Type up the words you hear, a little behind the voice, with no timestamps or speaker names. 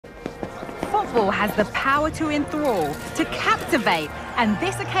Football has the power to enthrall, to captivate, and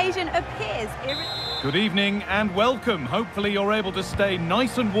this occasion appears Good evening and welcome. Hopefully you're able to stay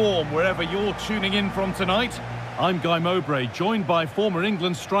nice and warm wherever you're tuning in from tonight. I'm Guy Mowbray, joined by former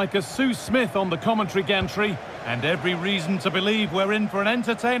England striker Sue Smith on the commentary gantry, and every reason to believe we're in for an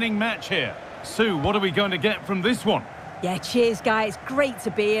entertaining match here. Sue, what are we going to get from this one? Yeah, cheers, guys. Great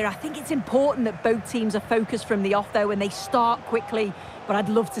to be here. I think it's important that both teams are focused from the off, though, and they start quickly. But I'd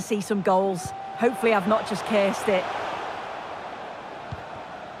love to see some goals. Hopefully I've not just cursed it.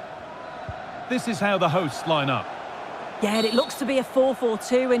 This is how the hosts line up. Yeah, it looks to be a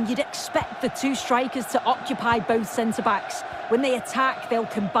 4-4-2, and you'd expect the two strikers to occupy both centre-backs. When they attack, they'll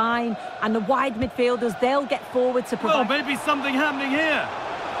combine, and the wide midfielders, they'll get forward to provide... Well, maybe something happening here.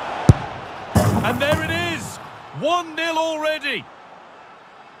 And there it is! 1-0 already!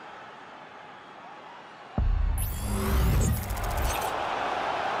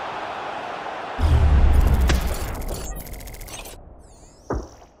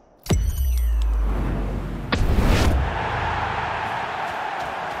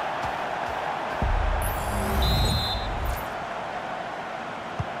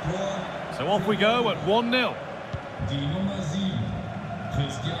 So off we go at 1-0.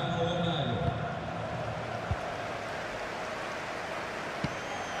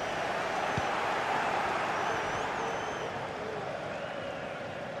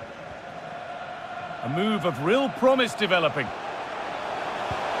 A move of real promise developing.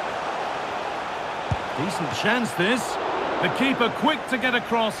 Decent chance this. The keeper quick to get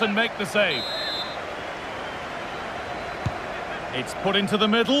across and make the save. It's put into the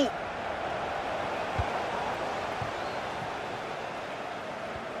middle.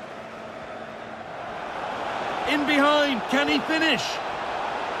 In behind, can he finish?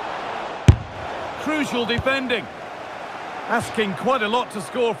 Crucial defending. Asking quite a lot to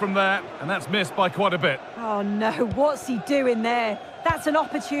score from there, and that's missed by quite a bit. Oh no, what's he doing there? That's an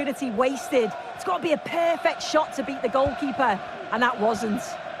opportunity wasted. It's got to be a perfect shot to beat the goalkeeper, and that wasn't.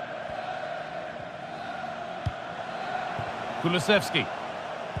 Kulusevski.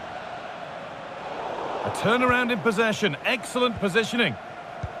 A turnaround in possession, excellent positioning.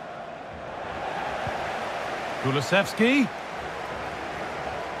 Kulusevski.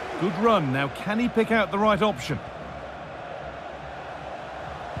 Good run, now can he pick out the right option?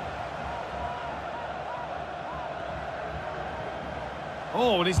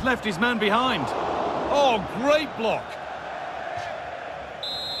 Oh, and he's left his man behind. Oh, great block.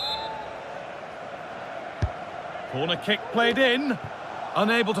 Corner kick played in.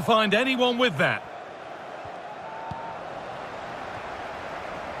 Unable to find anyone with that.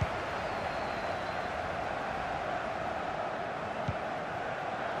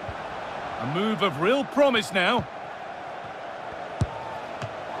 A move of real promise now.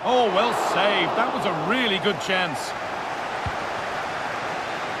 Oh, well saved. That was a really good chance.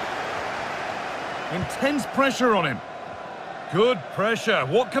 Intense pressure on him. Good pressure.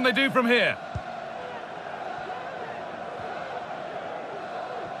 What can they do from here?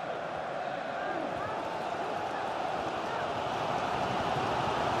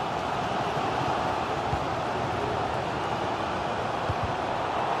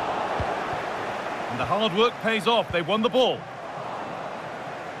 And the hard work pays off. They won the ball.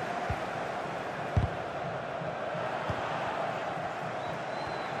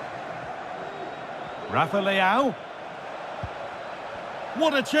 Rafa Leao.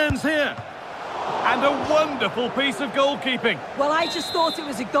 What a chance here. And a wonderful piece of goalkeeping. Well, I just thought it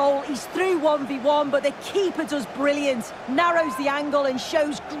was a goal. He's through 1v1, but the keeper does brilliant. Narrows the angle and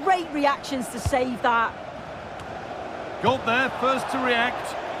shows great reactions to save that. Got there first to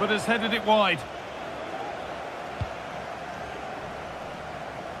react, but has headed it wide.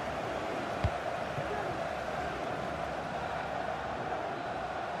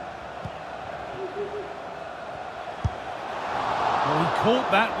 Well, he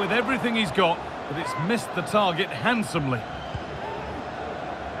caught that with everything he's got, but it's missed the target handsomely.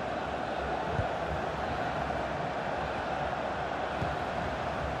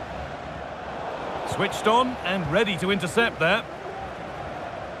 Switched on and ready to intercept there.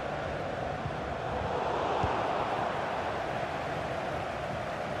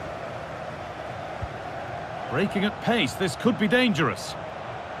 Breaking at pace, this could be dangerous.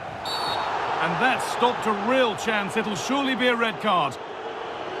 And that stopped a real chance. It'll surely be a red card.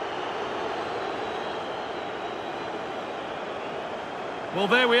 Well,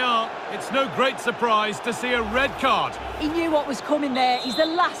 there we are. It's no great surprise to see a red card. He knew what was coming there. He's the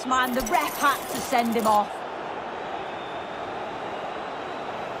last man. The ref had to send him off.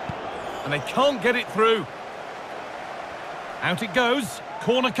 And they can't get it through. Out it goes.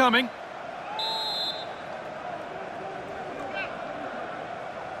 Corner coming.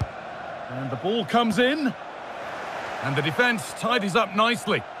 And the ball comes in. And the defence tidies up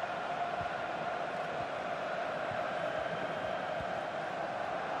nicely.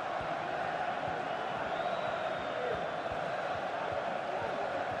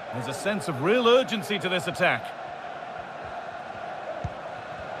 There's a sense of real urgency to this attack.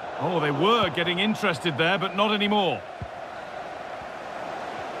 Oh, they were getting interested there, but not anymore.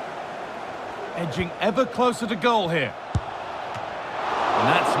 Edging ever closer to goal here. And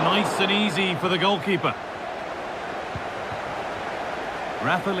that's nice and easy for the goalkeeper.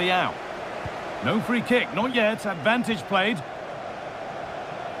 Rafa Leão. No free kick, not yet. Advantage played.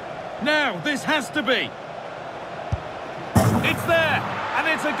 Now, this has to be. It's there, and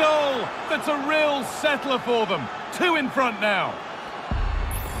it's a goal. That's a real settler for them. 2 in front now.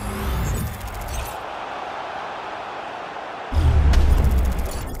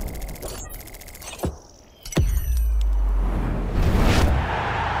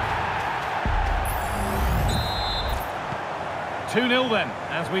 Two-nil then,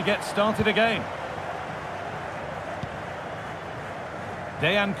 as we get started again.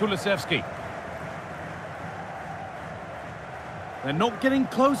 Dejan Kulusevski. They're not getting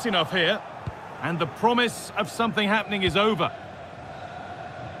close enough here, and the promise of something happening is over.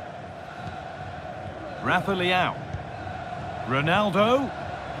 Rafa Leão. Ronaldo.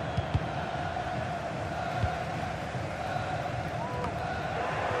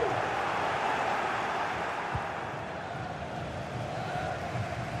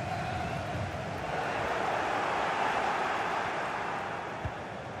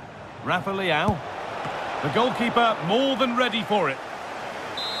 Rafa Leão. The goalkeeper more than ready for it.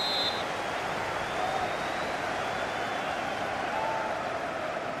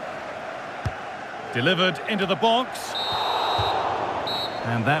 Delivered into the box.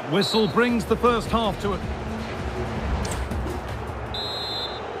 And that whistle brings the first half to it.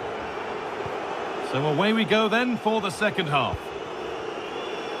 So away we go then for the second half.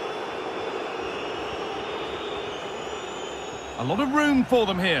 A lot of room for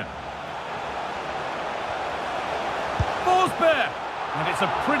them here. And it's a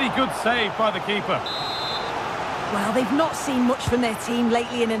pretty good save by the keeper. Well, they've not seen much from their team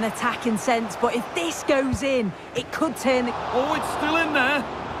lately in an attacking sense, but if this goes in, it could turn the... Oh, it's still in there.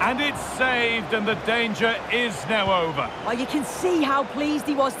 And it's saved, and the danger is now over. Well, you can see how pleased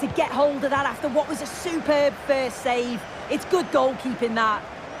he was to get hold of that after what was a superb first save. It's good goalkeeping, that.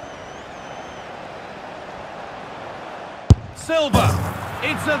 Silva.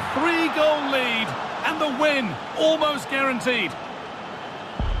 It's a 3-goal lead, and the win almost guaranteed.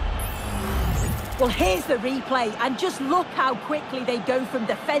 Well, here's the replay, and just look how quickly they go from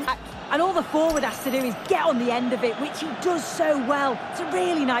defence. And all the forward has to do is get on the end of it, which he does so well. It's a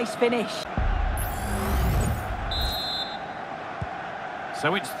really nice finish.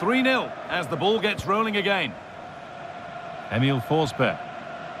 So it's 3-0 as the ball gets rolling again. Emil Forsberg.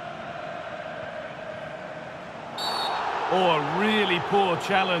 Oh, a really poor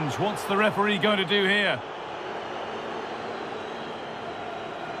challenge. What's the referee going to do here?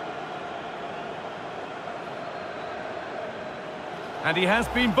 And he has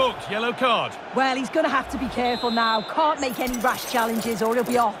been booked, yellow card. Well, he's going to have to be careful now. Can't make any rash challenges or he'll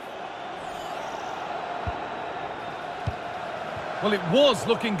be off. Well, it was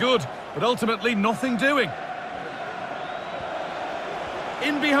looking good, but ultimately nothing doing.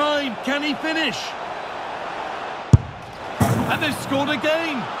 In behind, can he finish? And they've scored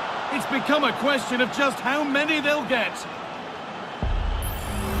again. It's become a question of just how many they'll get.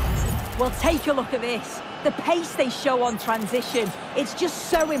 Well, take a look at this. The pace they show on transition, it's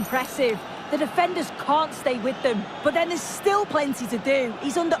just so impressive. The defenders can't stay with them, but then there's still plenty to do.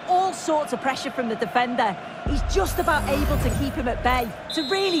 He's under all sorts of pressure from the defender. He's just about able to keep him at bay. It's a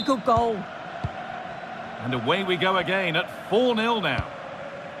really good goal. And away we go again at 4-0 now.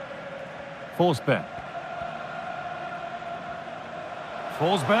 Forsberg.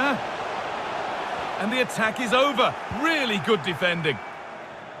 Forsberg. And the attack is over. Really good defending.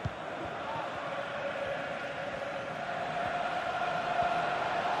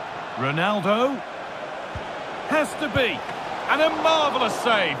 Ronaldo. Has to be. And a marvellous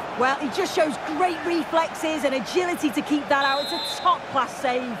save. Well, he just shows great reflexes and agility to keep that out. It's a top-class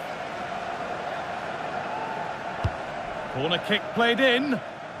save. Corner kick played in.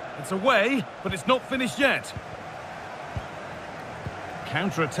 It's away, but it's not finished yet.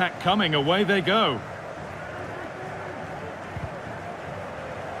 Counter-attack coming. Away they go.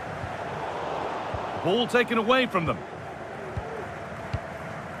 Ball taken away from them.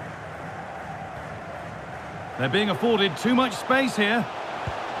 They're being afforded too much space here.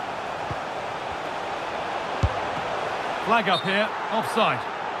 Flag up here, offside.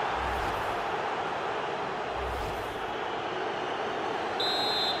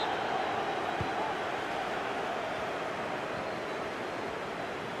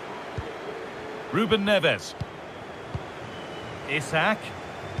 Ruben Neves. Isak.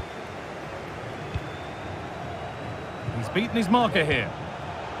 He's beaten his marker here.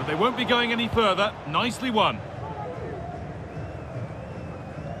 But they won't be going any further. Nicely won.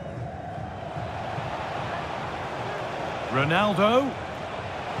 Ronaldo.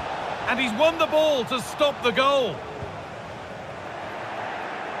 And he's won the ball to stop the goal.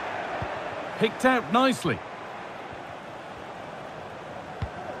 Picked out nicely.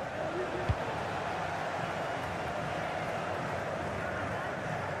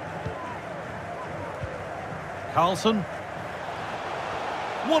 Carlson.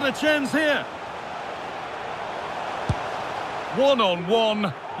 What a chance here.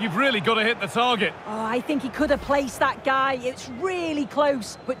 One-on-one. You've really got to hit the target. Oh, I think he could have placed that guy. It's really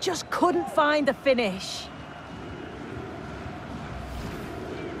close, but just couldn't find the finish.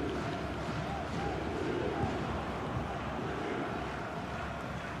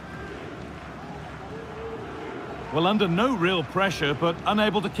 Well, under no real pressure, but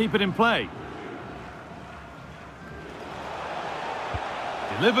unable to keep it in play.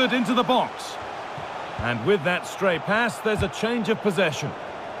 Delivered into the box. And with that stray pass, there's a change of possession.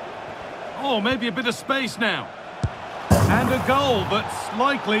 Oh, maybe a bit of space now. And a goal, but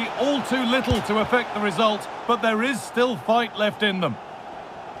likely all too little to affect the result, but there is still fight left in them.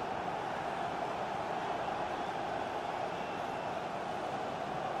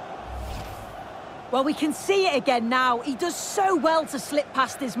 Well, we can see it again now. He does so well to slip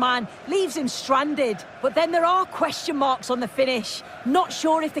past his man, leaves him stranded. But then there are question marks on the finish. Not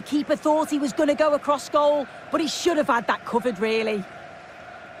sure if the keeper thought he was going to go across goal, but he should have had that covered, really.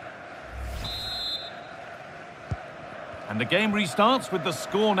 And the game restarts with the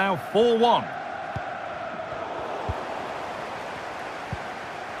score now 4-1.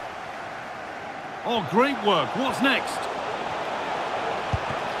 Oh, great work. What's next?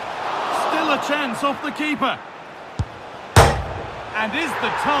 Still a chance off the keeper. And is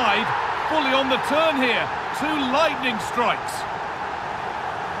the tide fully on the turn here? Two lightning strikes.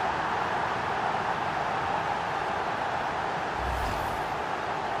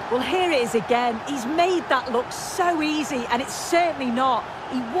 Well, here it is again. He's made that look so easy, and it's certainly not.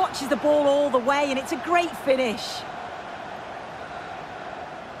 He watches the ball all the way, and it's a great finish.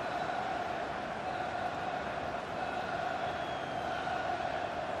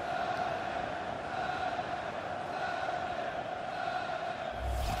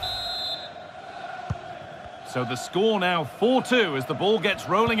 So the score now 4-2 as the ball gets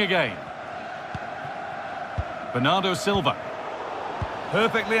rolling again. Bernardo Silva.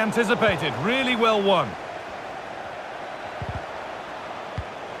 Perfectly anticipated, really well won.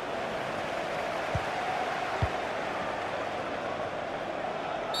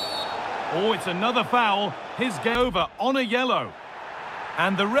 Oh, it's another foul. His game over on a yellow.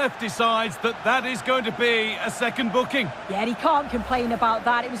 And the ref decides that that is going to be a second booking. Yeah, he can't complain about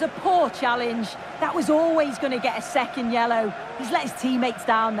that. It was a poor challenge. That was always going to get a second yellow. He's let his teammates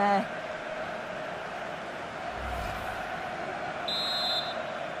down there.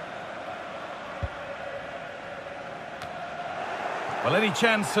 Well, any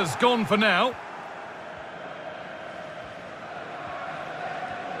chance has gone for now.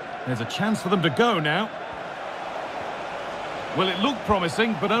 There's a chance for them to go now. Well, it looked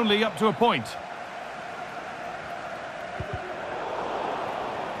promising, but only up to a point.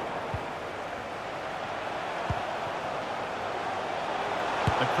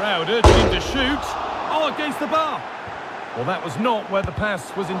 The crowd urging him to shoot. Oh, against the bar. Well, that was not where the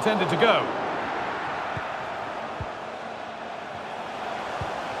pass was intended to go.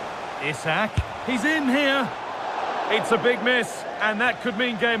 Isak, he's in here. It's a big miss, and that could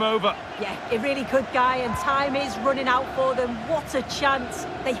mean game over. Yeah, it really could, Guy, and time is running out for them. What a chance.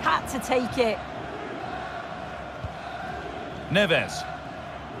 They had to take it. Neves.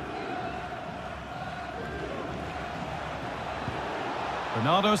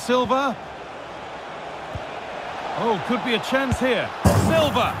 Bernardo Silva. Oh, could be a chance here.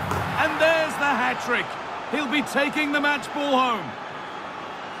 Silva, and there's the hat-trick. He'll be taking the match ball home.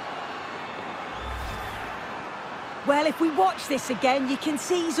 Well, if we watch this again, you can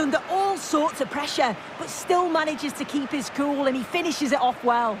see he's under all sorts of pressure, but still manages to keep his cool, and he finishes it off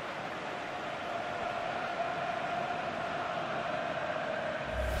well.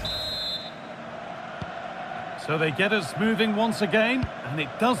 So they get us moving once again, and it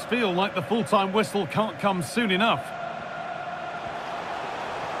does feel like the full-time whistle can't come soon enough.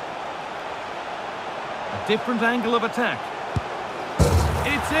 A different angle of attack.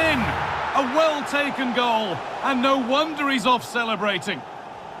 It's in! A well-taken goal, and no wonder he's off celebrating.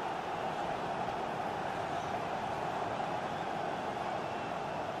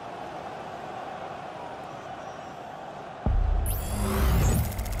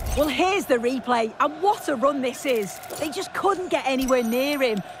 Well, here's the replay, and what a run this is. They just couldn't get anywhere near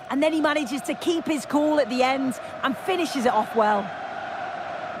him, and then he manages to keep his cool at the end and finishes it off well.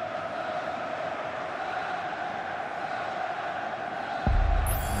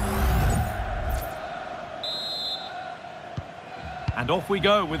 And off we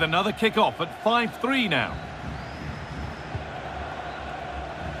go with another kick-off at 5-3 now.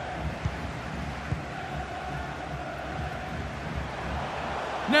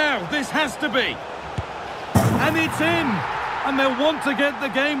 Now, this has to be. And it's in! And they'll want to get the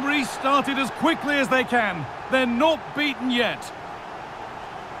game restarted as quickly as they can. They're not beaten yet.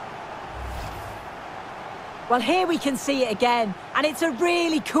 Well, here we can see it again, and it's a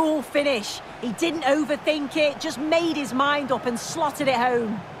really cool finish. He didn't overthink it, just made his mind up and slotted it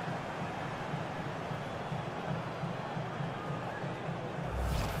home.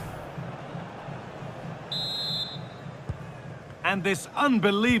 And this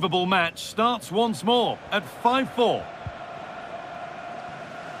unbelievable match starts once more at 5-4.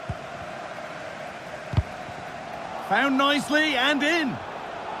 Found nicely and in.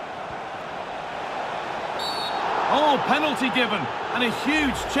 Oh, penalty given, and a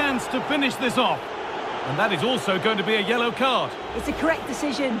huge chance to finish this off. And that is also going to be a yellow card. It's a correct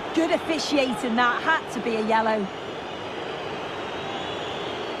decision. Good officiating, that had to be a yellow.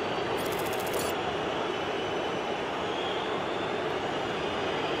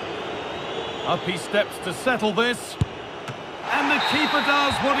 Up he steps to settle this. And the keeper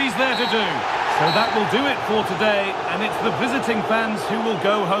does what he's there to do. So that will do it for today, and it's the visiting fans who will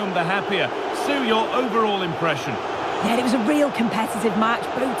go home the happier. Sue, your overall impression? Yeah, it was a real competitive match.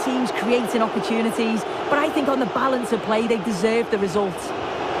 Both teams creating opportunities, but I think on the balance of play, they deserved the result.